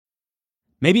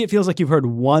Maybe it feels like you've heard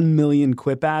 1 million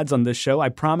Quip ads on this show. I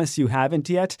promise you haven't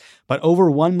yet, but over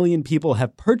 1 million people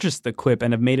have purchased the Quip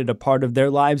and have made it a part of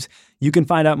their lives. You can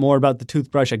find out more about the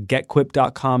toothbrush at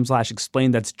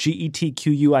getquip.com/explained. That's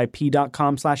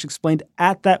getquip.com/explained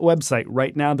at that website.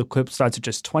 Right now, the Quip starts at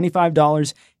just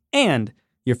 $25 and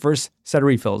your first set of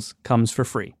refills comes for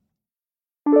free.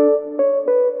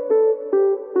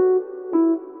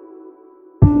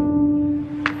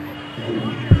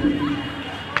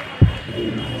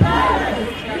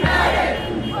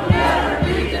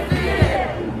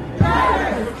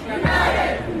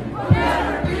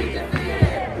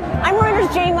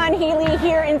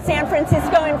 Here in San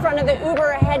Francisco in front of the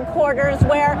Uber headquarters,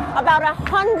 where about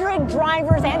 100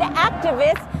 drivers and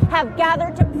activists have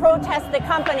gathered to protest the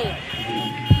company.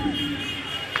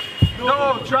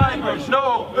 No drivers,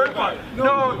 no Uber.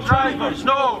 No drivers,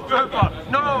 no Uber.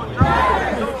 No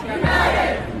drivers.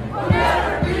 United will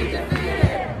never be defeated.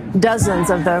 Dozens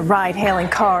of the ride-hailing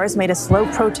cars made a slow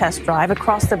protest drive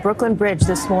across the Brooklyn Bridge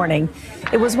this morning.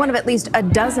 It was one of at least a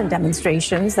dozen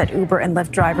demonstrations that Uber and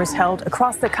Lyft drivers held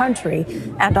across the country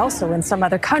and also in some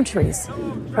other countries.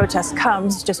 Protest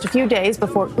comes just a few days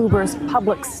before Uber's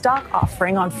public stock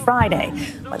offering on Friday,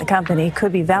 where the company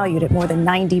could be valued at more than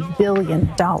 $90 billion.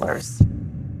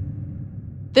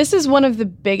 This is one of the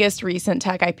biggest recent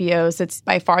tech IPOs. It's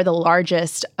by far the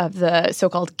largest of the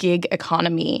so-called gig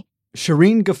economy.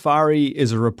 Shireen Ghaffari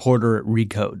is a reporter at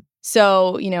Recode.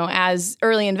 So, as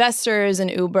early investors in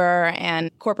Uber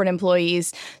and corporate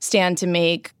employees stand to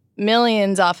make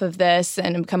millions off of this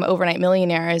and become overnight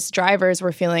millionaires, drivers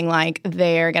were feeling like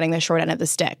they're getting the short end of the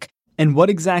stick. And what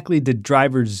exactly did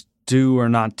drivers do or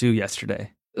not do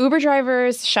yesterday? Uber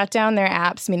drivers shut down their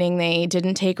apps, meaning they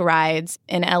didn't take rides.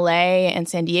 In LA and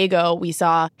San Diego, we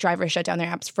saw drivers shut down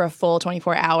their apps for a full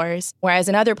 24 hours. Whereas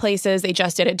in other places, they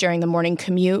just did it during the morning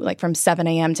commute, like from 7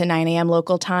 a.m. to 9 a.m.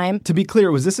 local time. To be clear,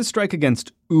 was this a strike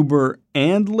against Uber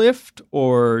and Lyft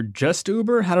or just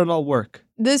Uber? How did it all work?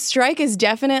 The strike is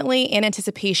definitely in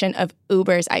anticipation of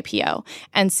Uber's IPO.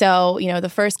 And so, the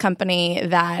first company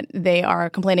that they are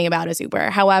complaining about is Uber.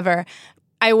 However,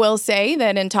 I will say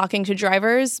that in talking to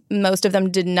drivers, most of them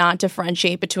did not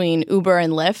differentiate between Uber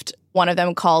and Lyft. One of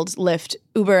them called Lyft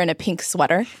Uber in a pink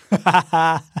sweater.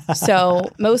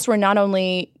 So most were not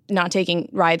only not taking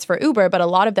rides for Uber, but a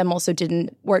lot of them also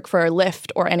didn't work for Lyft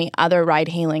or any other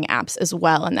ride-hailing apps as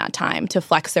well in that time to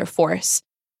flex their force.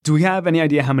 Do we have any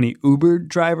idea how many Uber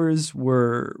drivers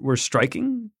were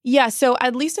striking? Yeah, so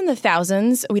at least in the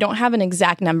thousands. We don't have an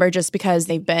exact number just because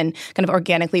they've been kind of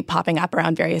organically popping up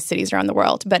around various cities around the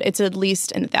world, but it's at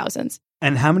least in the thousands.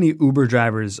 And how many Uber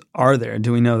drivers are there?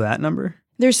 Do we know that number?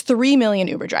 There's 3 million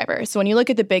Uber drivers. So when you look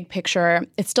at the big picture,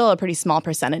 it's still a pretty small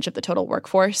percentage of the total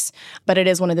workforce, but it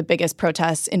is one of the biggest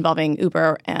protests involving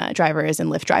Uber drivers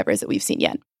and Lyft drivers that we've seen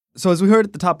yet. So as we heard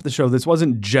at the top of the show, this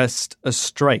wasn't just a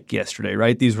strike yesterday,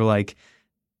 right? These were like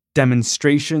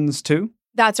demonstrations too?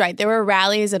 That's right. There were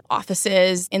rallies at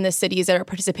offices in the cities that are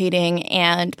participating,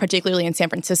 and particularly in San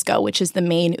Francisco, which is the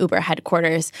main Uber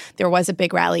headquarters. There was a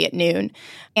big rally at noon.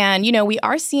 And, we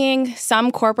are seeing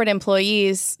some corporate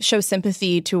employees show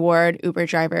sympathy toward Uber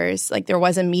drivers. Like there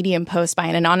was a Medium post by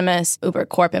an anonymous Uber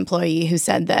Corp employee who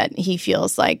said that he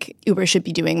feels like Uber should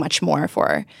be doing much more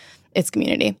for its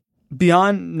community.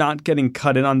 Beyond not getting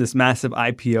cut in on this massive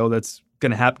IPO that's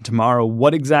going to happen tomorrow,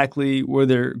 what exactly were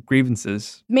their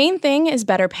grievances? Main thing is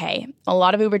better pay. A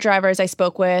lot of Uber drivers I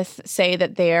spoke with say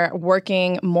that they're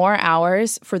working more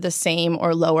hours for the same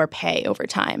or lower pay over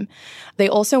time. They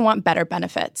also want better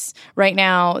benefits. Right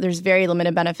now, there's very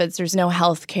limited benefits. There's no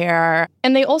health care.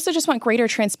 And they also just want greater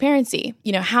transparency.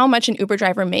 How much an Uber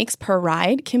driver makes per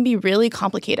ride can be really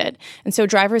complicated. And so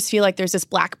drivers feel like there's this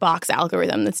black box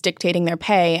algorithm that's dictating their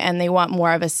pay, and they want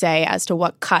more of a say as to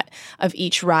what cut of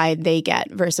each ride they get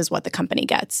versus what the company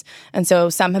gets. And so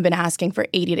some have been asking for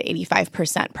 80 to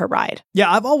 85% per ride.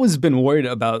 Yeah, I've always been worried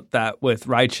about that with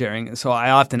ride sharing. So I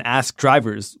often ask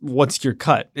drivers, what's your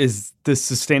cut? Is this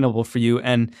sustainable for you?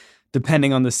 And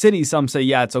depending on the city, some say,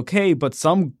 yeah, it's okay. But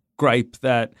some gripe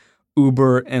that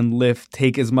Uber and Lyft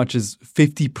take as much as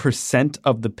 50%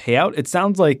 of the payout. It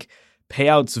sounds like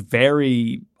payouts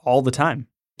vary all the time.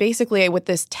 Basically, with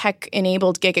this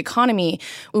tech-enabled gig economy,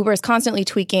 Uber is constantly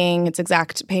tweaking its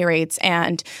exact pay rates,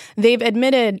 and they've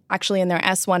admitted, actually in their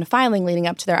S1 filing leading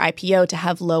up to their IPO, to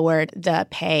have lowered the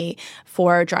pay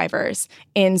for drivers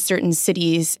in certain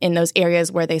cities in those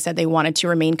areas where they said they wanted to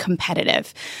remain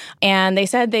competitive. And they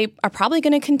said they are probably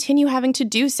going to continue having to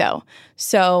do so.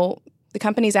 So the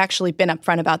company's actually been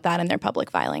upfront about that in their public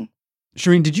filing.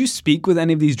 Shireen, did you speak with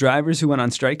any of these drivers who went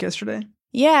on strike yesterday?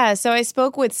 Yeah, so I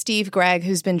spoke with Steve Gregg,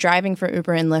 who's been driving for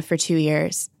Uber and Lyft for 2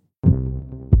 years.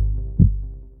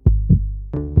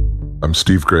 I'm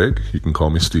Steve Gregg. You can call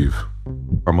me Steve.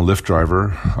 I'm a Lyft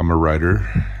driver, I'm a writer,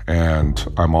 and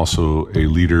I'm also a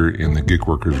leader in the Gig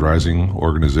Workers Rising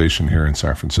organization here in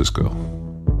San Francisco.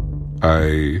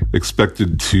 I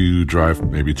expected to drive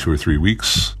maybe 2 or 3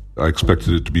 weeks. I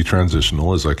expected it to be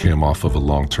transitional as I came off of a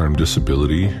long-term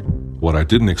disability. What I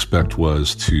didn't expect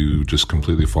was to just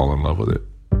completely fall in love with it.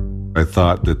 I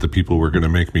thought that the people were going to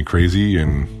make me crazy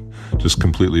and just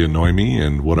completely annoy me,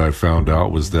 and what I found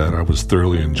out was that I was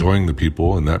thoroughly enjoying the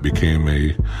people, and that became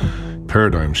a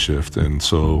paradigm shift. And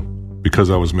so because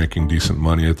I was making decent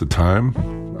money at the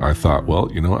time, I thought, well,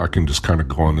 I can just kind of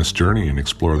go on this journey and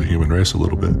explore the human race a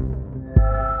little bit.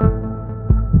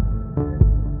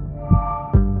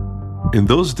 In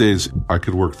those days, I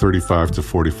could work 35 to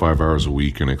 45 hours a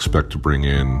week and expect to bring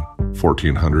in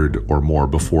 $1,400 or more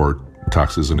before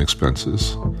taxes and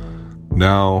expenses.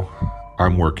 Now,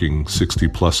 I'm working 60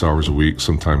 plus hours a week,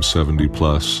 sometimes 70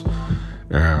 plus,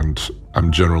 and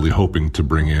I'm generally hoping to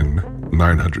bring in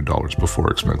 $900 before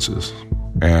expenses.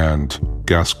 And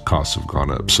gas costs have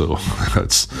gone up, so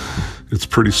it's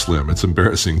pretty slim. It's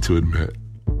embarrassing to admit.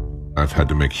 I've had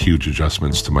to make huge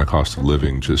adjustments to my cost of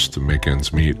living just to make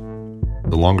ends meet.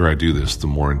 The longer I do this, the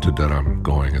more into debt I'm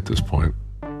going at this point.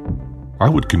 I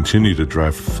would continue to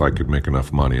drive if I could make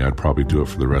enough money. I'd probably do it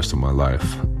for the rest of my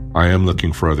life. I am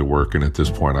looking for other work, and at this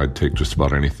point, I'd take just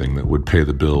about anything that would pay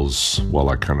the bills while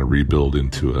I kind of rebuild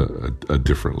into a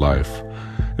different life.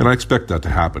 And I expect that to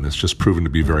happen. It's just proven to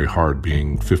be very hard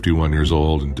being 51 years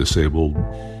old and disabled.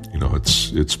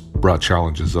 It's brought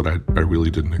challenges that I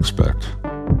really didn't expect.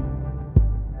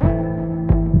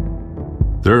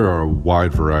 There are a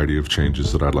wide variety of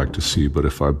changes that I'd like to see, but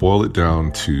if I boil it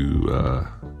down to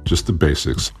just the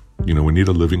basics, we need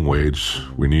a living wage.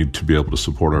 We need to be able to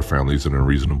support our families in a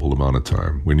reasonable amount of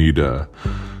time. We need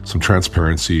some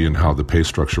transparency in how the pay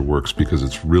structure works because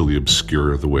it's really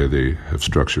obscure the way they have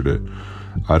structured it.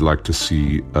 I'd like to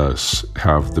see us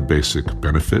have the basic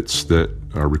benefits that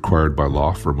are required by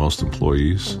law for most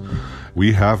employees.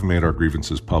 We have made our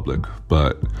grievances public,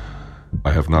 but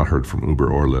I have not heard from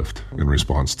Uber or Lyft in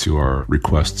response to our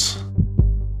requests.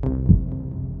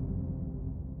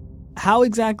 How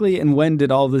exactly and when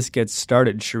did all this get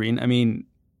started, Shireen? I mean,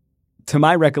 to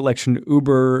my recollection,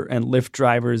 Uber and Lyft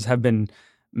drivers have been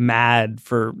mad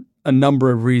for a number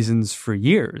of reasons for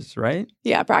years, right?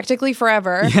 Yeah, practically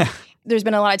forever. Yeah. There's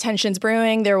been a lot of tensions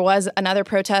brewing. There was another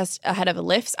protest ahead of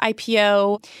Lyft's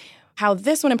IPO. How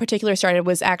this one in particular started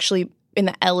was actually in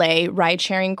the LA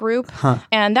ride-sharing group.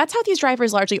 And that's how these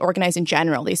drivers largely organize in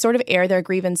general. They sort of air their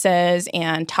grievances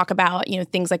and talk about,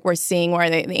 things like we're seeing where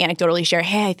they anecdotally share,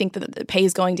 hey, I think that the pay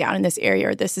is going down in this area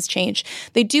or this has changed.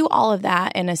 They do all of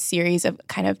that in a series of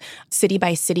kind of city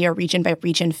by city or region by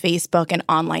region Facebook and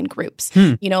online groups.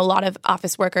 A lot of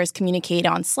office workers communicate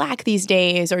on Slack these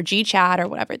days or GChat or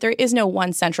whatever. There is no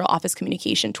one central office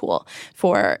communication tool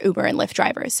for Uber and Lyft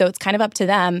drivers. So it's kind of up to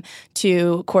them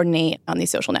to coordinate on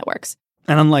these social networks.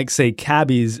 And unlike, say,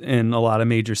 cabbies in a lot of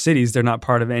major cities, they're not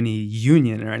part of any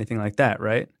union or anything like that,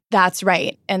 right? That's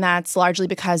right. And that's largely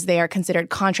because they are considered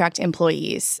contract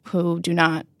employees who do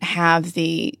not have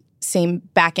the same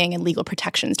backing and legal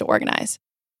protections to organize.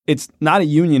 It's not a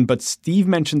union, but Steve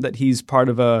mentioned that he's part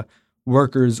of a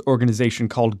workers' organization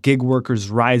called Gig Workers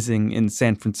Rising in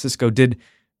San Francisco. Did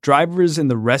drivers in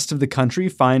the rest of the country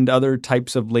find other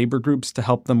types of labor groups to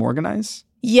help them organize?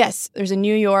 Yes, there's a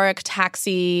New York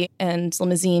taxi and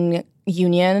limousine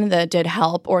union that did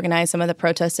help organize some of the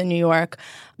protests in New York.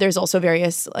 There's also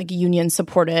various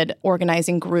union-supported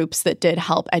organizing groups that did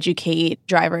help educate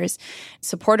drivers.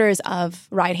 Supporters of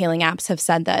ride-hailing apps have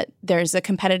said that there's a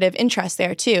competitive interest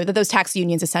there too, that those taxi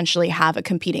unions essentially have a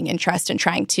competing interest in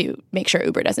trying to make sure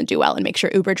Uber doesn't do well and make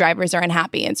sure Uber drivers are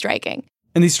unhappy and striking.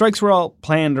 And these strikes were all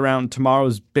planned around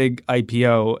tomorrow's big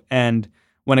IPO, and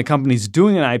when a company's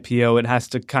doing an IPO, it has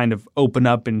to kind of open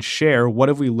up and share. What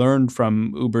have we learned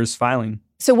from Uber's filing?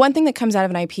 So one thing that comes out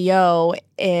of an IPO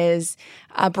is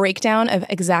a breakdown of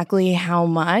exactly how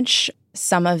much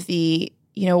some of the,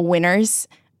 winners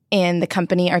in the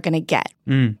company are going to get.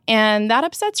 And that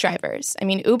upsets drivers. I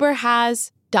mean, Uber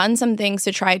has done some things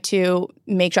to try to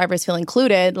make drivers feel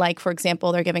included. Like, for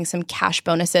example, they're giving some cash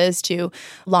bonuses to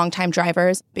longtime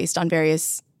drivers based on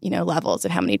various, levels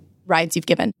of how many rides you've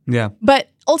given. Yeah. But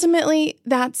ultimately,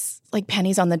 that's like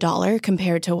pennies on the dollar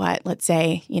compared to what, let's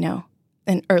say,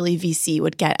 an early VC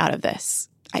would get out of this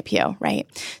IPO, right?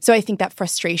 So I think that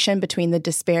frustration between the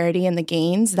disparity and the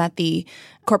gains that the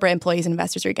corporate employees and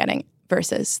investors are getting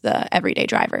versus the everyday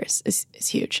drivers is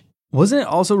huge. Wasn't it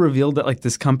also revealed that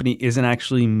this company isn't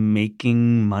actually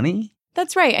making money?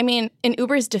 That's right. I mean, in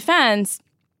Uber's defense,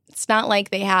 It's not like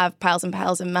they have piles and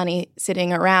piles of money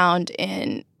sitting around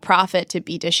in profit to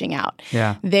be dishing out.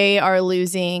 Yeah. They are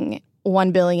losing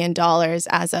 $1 billion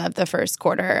as of the first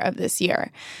quarter of this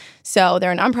year. So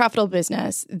they're an unprofitable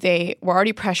business. They were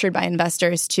already pressured by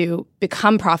investors to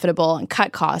become profitable and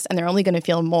cut costs, and they're only going to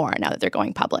feel more now that they're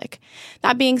going public.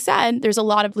 That being said, there's a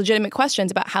lot of legitimate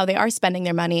questions about how they are spending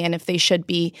their money and if they should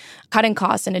be cutting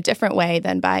costs in a different way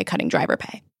than by cutting driver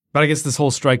pay. But I guess this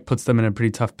whole strike puts them in a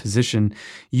pretty tough position.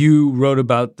 You wrote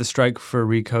about the strike for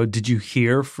Recode. Did you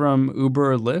hear from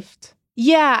Uber or Lyft?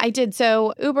 Yeah, I did.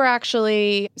 So Uber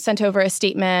actually sent over a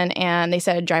statement and they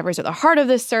said drivers are the heart of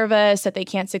this service, that they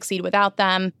can't succeed without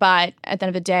them. But at the end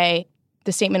of the day,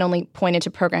 the statement only pointed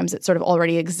to programs that sort of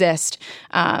already exist,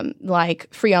 like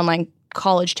free online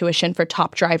college tuition for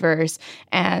top drivers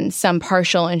and some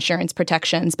partial insurance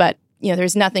protections. But,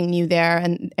 there's nothing new there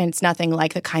and it's nothing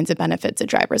like the kinds of benefits that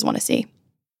drivers want to see.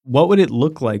 What would it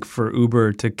look like for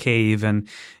Uber to cave and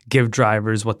give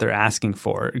drivers what they're asking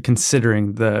for,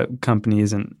 considering the company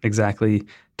isn't exactly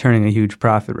turning a huge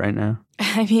profit right now?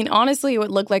 I mean, honestly, it would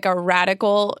look like a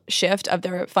radical shift of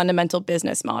their fundamental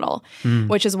business model,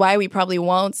 which is why we probably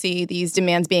won't see these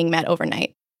demands being met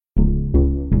overnight.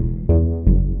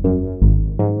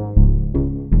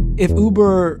 If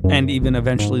Uber and even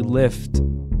eventually Lyft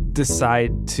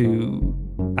decide to,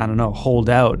 hold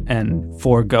out and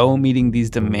forego meeting these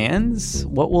demands,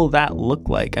 what will that look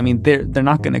like? I mean, they're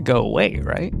not going to go away,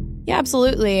 right? Yeah,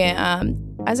 absolutely.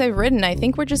 As I've written, I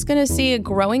think we're just going to see a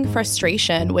growing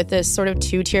frustration with this sort of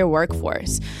two-tier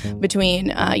workforce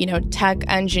between, tech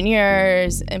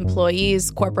engineers,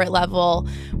 employees, corporate level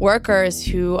workers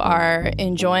who are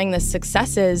enjoying the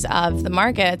successes of the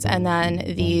markets, and then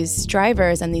these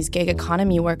drivers and these gig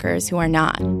economy workers who are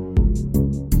not.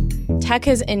 Tech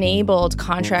has enabled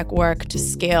contract work to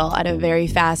scale at a very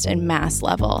fast and mass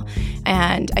level.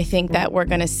 And I think that we're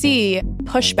going to see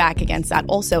pushback against that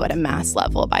also at a mass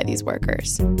level by these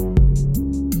workers.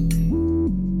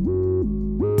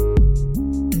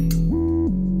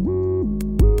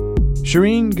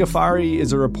 Shireen Ghaffari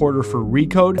is a reporter for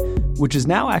Recode, which is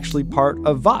now actually part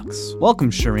of Vox.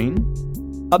 Welcome, Shireen.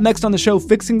 Up next on the show,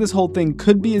 fixing this whole thing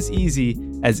could be as easy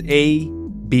as A,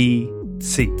 B,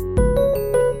 C.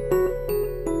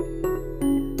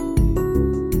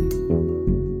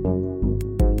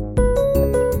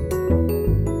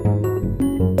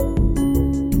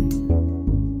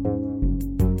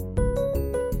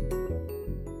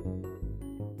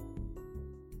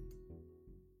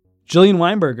 Jillian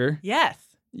Weinberger. Yes.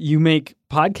 You make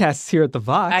podcasts here at the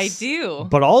Vox. I do.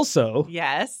 But also,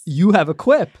 yes, you have a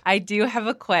Quip. I do have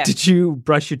a Quip. Did you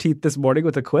brush your teeth this morning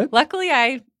with a Quip? Luckily,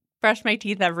 I brush my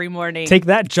teeth every morning. Take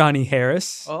that, Johnny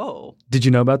Harris. Oh. Did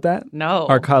you know about that? No.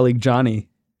 Our colleague Johnny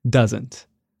doesn't.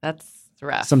 That's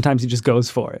rough. Sometimes he just goes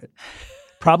for it.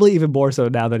 Probably even more so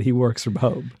now that he works from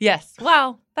home. Yes.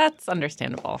 Well, that's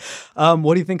understandable.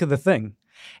 What do you think of the thing?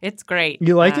 It's great.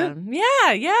 You like it? Yeah.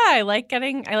 I like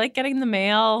getting the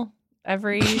mail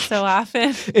every so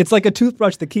often. It's like a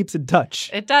toothbrush that keeps in touch.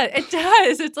 It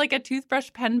does. It's like a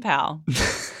toothbrush pen pal.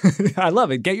 I love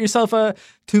it. Get yourself a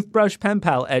toothbrush pen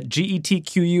pal at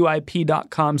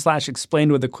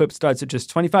getquip.com/explained, where the Quip starts at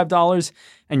just $25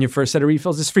 and your first set of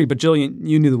refills is free. But Jillian,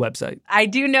 you knew the website. I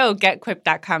do know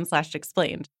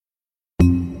getquip.com/explained.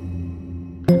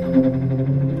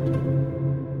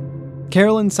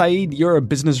 Carolyn Said, you're a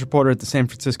business reporter at the San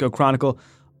Francisco Chronicle.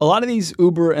 A lot of these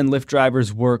Uber and Lyft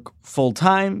drivers work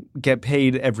full-time, get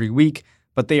paid every week,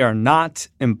 but they are not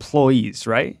employees,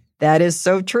 right? That is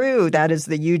so true. That is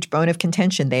the huge bone of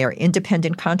contention. They are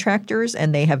independent contractors,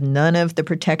 and they have none of the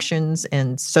protections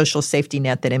and social safety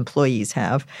net that employees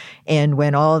have. And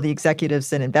when all the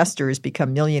executives and investors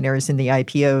become millionaires in the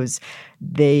IPOs,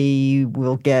 they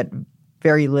will get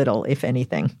very little, if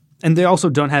anything. And they also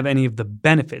don't have any of the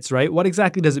benefits, right? What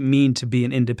exactly does it mean to be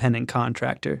an independent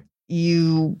contractor?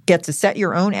 You get to set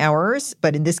your own hours,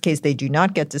 but in this case, they do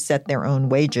not get to set their own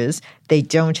wages. They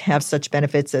don't have such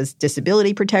benefits as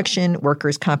disability protection,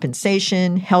 workers'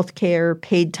 compensation, health care,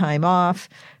 paid time off,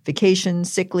 vacation,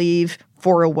 sick leave,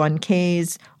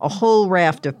 401ks, a whole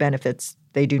raft of benefits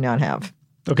they do not have.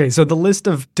 Okay, so the list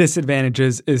of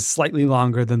disadvantages is slightly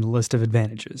longer than the list of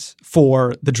advantages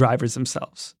for the drivers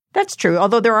themselves. That's true,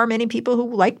 although there are many people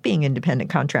who like being independent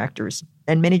contractors.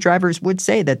 And many drivers would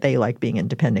say that they like being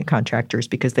independent contractors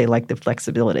because they like the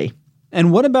flexibility.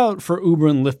 And what about for Uber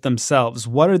and Lyft themselves?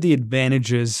 What are the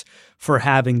advantages for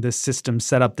having this system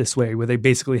set up this way, where they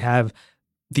basically have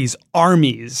these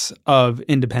armies of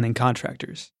independent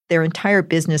contractors. Their entire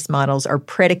business models are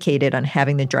predicated on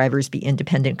having the drivers be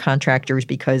independent contractors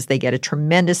because they get a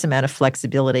tremendous amount of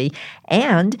flexibility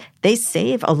and they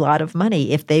save a lot of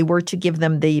money. If they were to give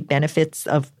them the benefits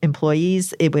of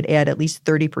employees, it would add at least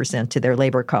 30% to their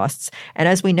labor costs. And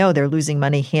as we know, they're losing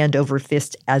money hand over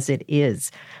fist as it is.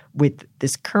 With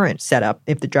this current setup,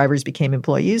 if the drivers became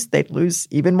employees, they'd lose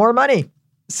even more money.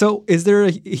 So is there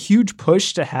a huge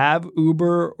push to have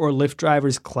Uber or Lyft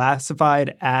drivers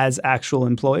classified as actual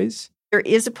employees? There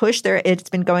is a push there. It's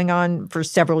been going on for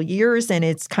several years, and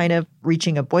it's kind of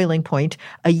reaching a boiling point.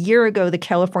 A year ago, the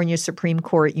California Supreme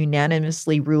Court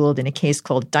unanimously ruled in a case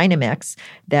called Dynamex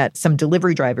that some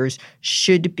delivery drivers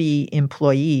should be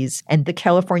employees, and the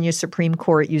California Supreme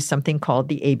Court used something called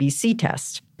the ABC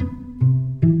test.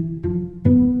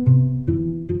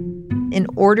 In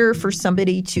order for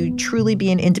somebody to truly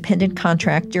be an independent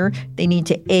contractor, they need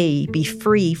to A, be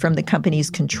free from the company's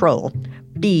control,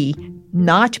 B,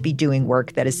 not be doing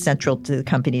work that is central to the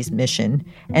company's mission,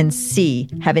 and C,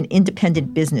 have an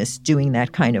independent business doing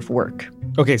that kind of work.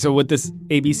 Okay, so with this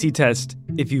ABC test,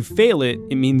 if you fail it,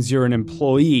 it means you're an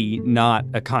employee, not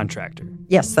a contractor.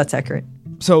 Yes, that's accurate.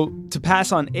 So to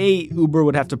pass on A, Uber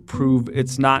would have to prove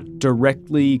it's not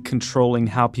directly controlling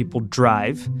how people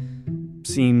drive.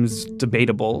 Seems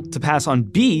debatable. To pass on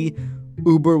B,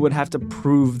 Uber would have to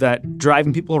prove that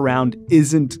driving people around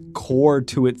isn't core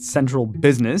to its central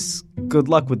business. Good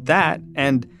luck with that.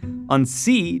 And on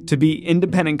C, to be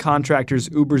independent contractors,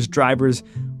 Uber's drivers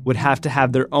would have to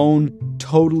have their own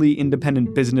totally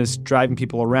independent business driving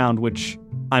people around, which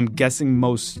I'm guessing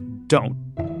most don't.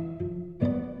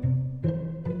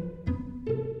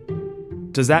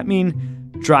 Does that mean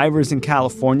drivers in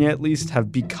California, at least,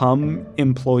 have become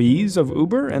employees of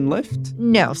Uber and Lyft?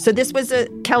 No. So this was a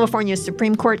California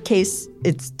Supreme Court case.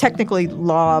 It's technically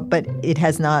law, but it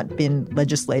has not been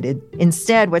legislated.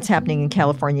 Instead, what's happening in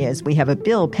California is we have a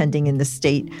bill pending in the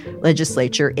state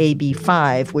legislature, AB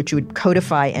 5, which would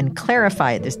codify and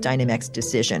clarify this Dynamex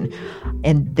decision.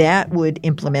 And that would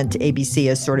implement ABC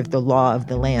as sort of the law of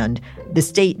the land. The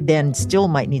state then still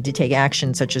might need to take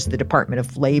action, such as the Department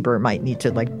of Labor might need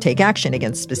to take action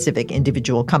against specific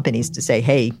individual companies to say,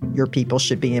 hey, your people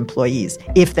should be employees,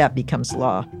 if that becomes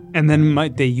law. And then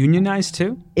might they unionize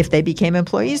too? If they became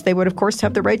employees, they would, of course,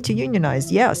 have the right to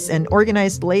unionize, yes. And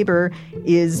organized labor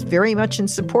is very much in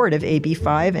support of AB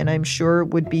 5, and I'm sure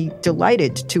would be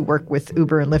delighted to work with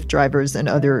Uber and Lyft drivers and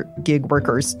other gig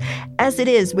workers. As it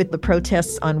is with the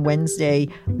protests on Wednesday,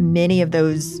 many of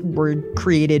those were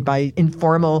created by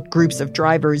informal groups of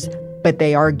drivers, but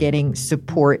they are getting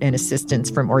support and assistance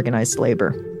from organized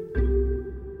labor.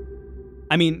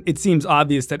 I mean, it seems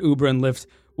obvious that Uber and Lyft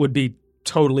would be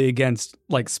totally against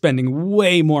spending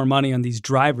way more money on these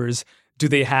drivers. Do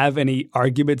they have any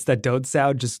arguments that don't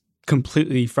sound just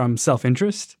completely from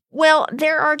self-interest? Well,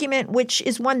 their argument, which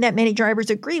is one that many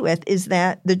drivers agree with, is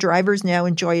that the drivers now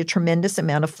enjoy a tremendous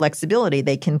amount of flexibility.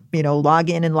 They can, log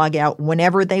in and log out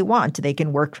whenever they want. They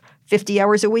can work 50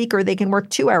 hours a week or they can work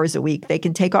 2 hours a week. They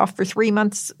can take off for 3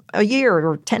 months a year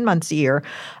or 10 months a year.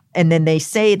 And then they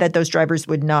say that those drivers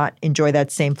would not enjoy that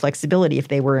same flexibility if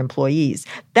they were employees.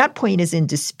 That point is in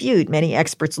dispute. Many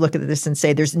experts look at this and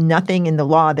say there's nothing in the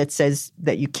law that says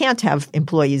that you can't have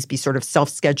employees be sort of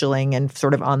self-scheduling and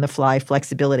sort of on-the-fly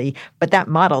flexibility. But that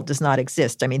model does not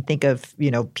exist. I mean, think of,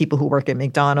 people who work at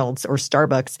McDonald's or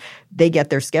Starbucks. They get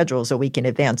their schedules a week in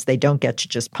advance. They don't get to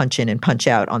just punch in and punch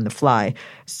out on the fly.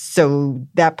 So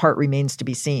that part remains to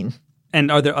be seen. And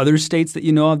are there other states that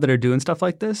you know of that are doing stuff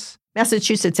like this?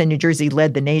 Massachusetts and New Jersey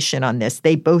led the nation on this.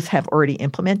 They both have already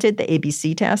implemented the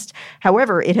ABC test.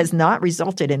 However, it has not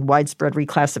resulted in widespread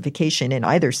reclassification in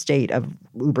either state of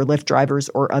Uber, Lyft drivers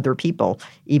or other people,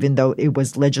 even though it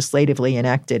was legislatively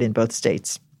enacted in both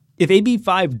states. If AB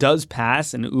 5 does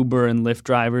pass and Uber and Lyft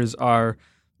drivers are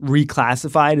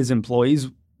reclassified as employees,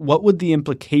 what would the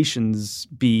implications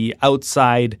be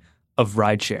outside of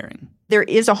ride sharing? There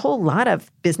is a whole lot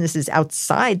of businesses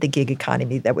outside the gig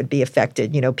economy that would be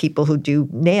affected. People who do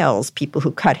nails, people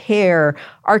who cut hair,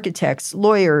 architects,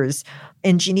 lawyers,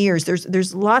 engineers.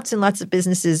 There's lots and lots of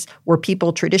businesses where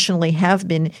people traditionally have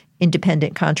been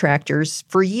independent contractors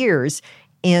for years.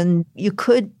 And you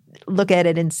could look at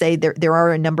it and say there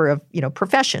are a number of,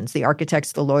 professions, the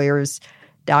architects, the lawyers,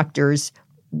 doctors,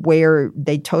 where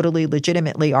they totally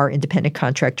legitimately are independent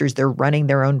contractors. They're running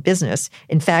their own business.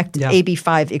 In fact, AB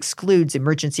 5 excludes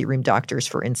emergency room doctors,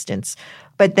 for instance.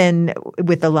 But then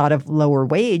with a lot of lower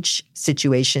wage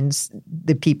situations,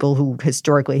 the people who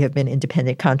historically have been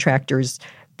independent contractors,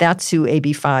 that's who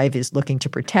AB 5 is looking to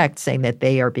protect, saying that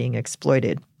they are being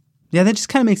exploited. Yeah, that just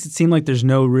kind of makes it seem like there's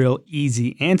no real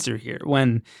easy answer here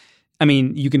when, I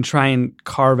mean, you can try and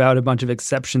carve out a bunch of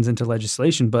exceptions into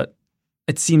legislation, but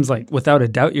it seems like without a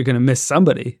doubt you're going to miss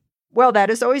somebody. Well, that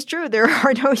is always true. There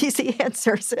are no easy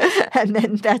answers. And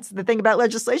then that's the thing about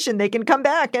legislation. They can come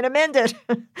back and amend it.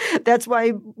 That's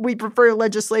why we prefer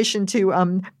legislation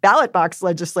to ballot box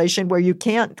legislation where you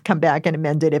can't come back and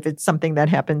amend it if it's something that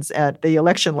happens at the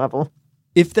election level.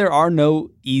 If there are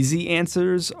no easy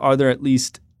answers, are there at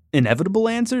least inevitable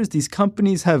answers? These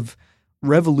companies have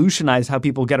revolutionized how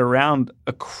people get around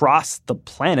across the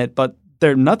planet, but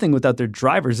they're nothing without their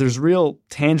drivers. There's real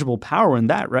tangible power in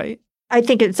that, right? I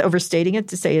think it's overstating it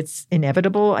to say it's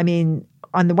inevitable. I mean,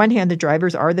 on the one hand, the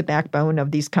drivers are the backbone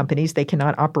of these companies. They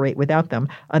cannot operate without them.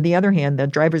 On the other hand, the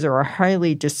drivers are a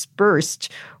highly dispersed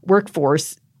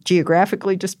workforce,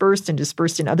 geographically dispersed and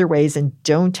dispersed in other ways, and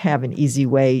don't have an easy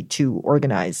way to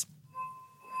organize.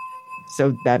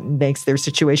 So that makes their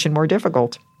situation more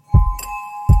difficult.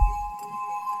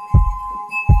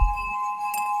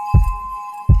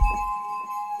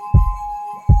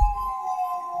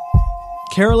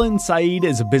 Carolyn Said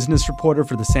is a business reporter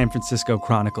for the San Francisco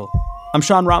Chronicle. I'm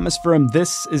Sean Rameswaram.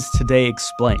 This is Today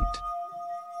Explained.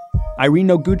 Irene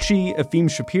Noguchi, Efim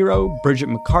Shapiro, Bridget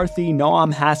McCarthy,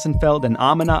 Noam Hassenfeld, and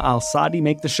Amina Al-Sadi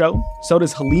make the show. So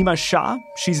does Halima Shah.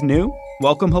 She's new.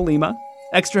 Welcome, Halima.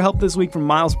 Extra help this week from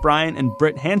Miles Bryant and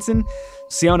Britt Hansen.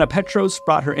 Siona Petros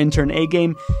brought her intern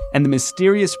A-game, and the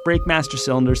mysterious Breakmaster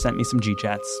Cylinder sent me some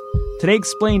G-Chats. Today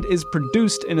Explained is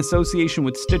produced in association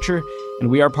with Stitcher, and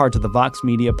we are part of the Vox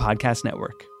Media Podcast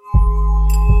Network.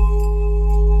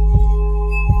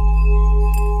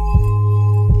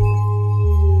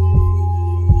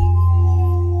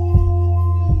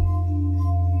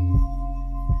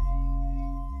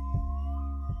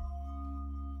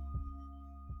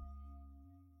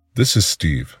 This is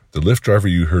Steve, the Lyft driver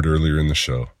you heard earlier in the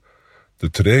show. The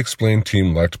Today Explained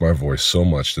team liked my voice so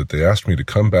much that they asked me to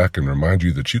come back and remind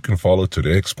you that you can follow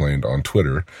Today Explained on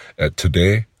Twitter at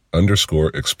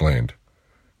Today_Explained.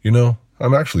 You know,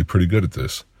 I'm actually pretty good at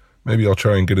this. Maybe I'll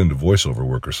try and get into voiceover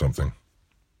work or something.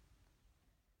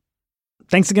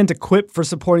 Thanks again to Quip for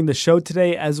supporting the show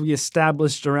today. As we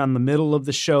established around the middle of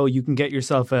the show, you can get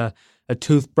yourself a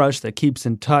toothbrush that keeps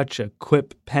in touch, a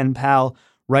Quip pen pal,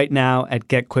 right now at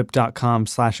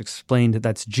getquip.com/explained.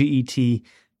 That's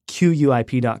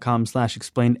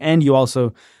GETQUIP.com/explained. And you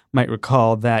also might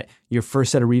recall that your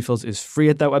first set of refills is free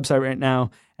at that website right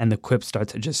now, and the Quip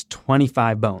starts at just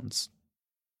 25 bones.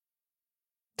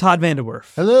 Todd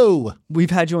Vanderwerf. Hello.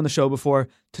 We've had you on the show before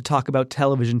to talk about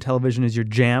television. Television is your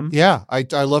jam. Yeah, I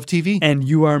love TV. And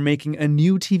you are making a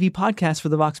new TV podcast for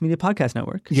the Vox Media Podcast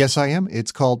Network. Yes, I am.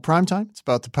 It's called Primetime. It's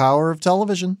about the power of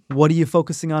television. What are you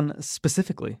focusing on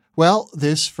specifically? Well,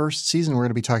 this first season, we're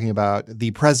going to be talking about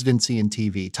the presidency in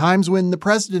TV. Times when the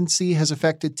presidency has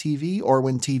affected TV or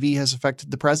when TV has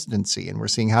affected the presidency. And we're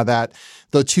seeing how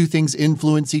the two things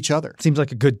influence each other. Seems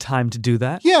like a good time to do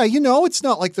that. Yeah, it's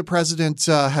not like the president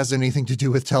has anything to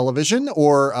do with television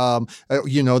or,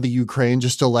 the Ukraine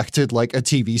just elected like a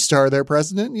TV star their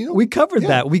president. We covered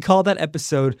that. We call that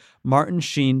episode Martin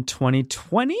Sheen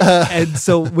 2020. And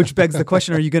so, which begs the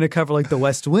question, are you going to cover like The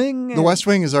West Wing? The West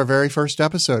Wing is our very first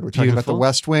episode. We're talking about The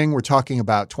West Wing. We're talking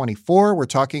about 24. We're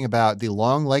talking about the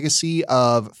long legacy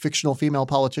of fictional female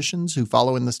politicians who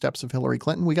follow in the steps of Hillary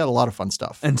Clinton. We got a lot of fun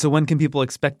stuff. And so when can people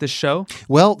expect this show?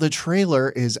 Well, the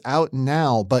trailer is out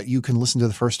now, but you can listen to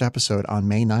the first episode on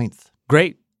May 9th.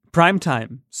 Great.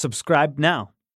 Primetime. Subscribe now.